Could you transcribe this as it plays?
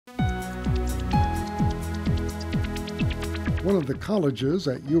One of the colleges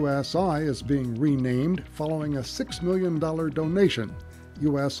at USI is being renamed following a $6 million donation.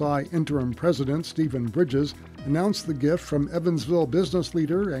 USI Interim President Stephen Bridges announced the gift from Evansville business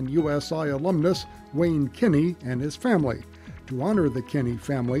leader and USI alumnus Wayne Kinney and his family. To honor the Kinney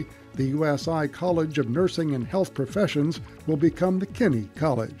family, the USI College of Nursing and Health Professions will become the Kinney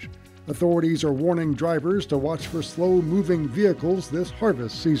College. Authorities are warning drivers to watch for slow-moving vehicles this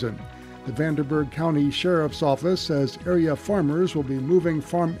harvest season. The Vanderburgh County Sheriff's Office says area farmers will be moving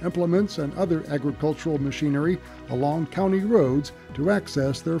farm implements and other agricultural machinery along county roads to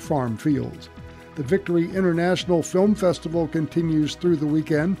access their farm fields. The Victory International Film Festival continues through the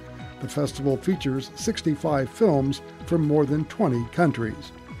weekend. The festival features 65 films from more than 20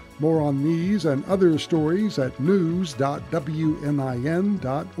 countries. More on these and other stories at news.wnin.org.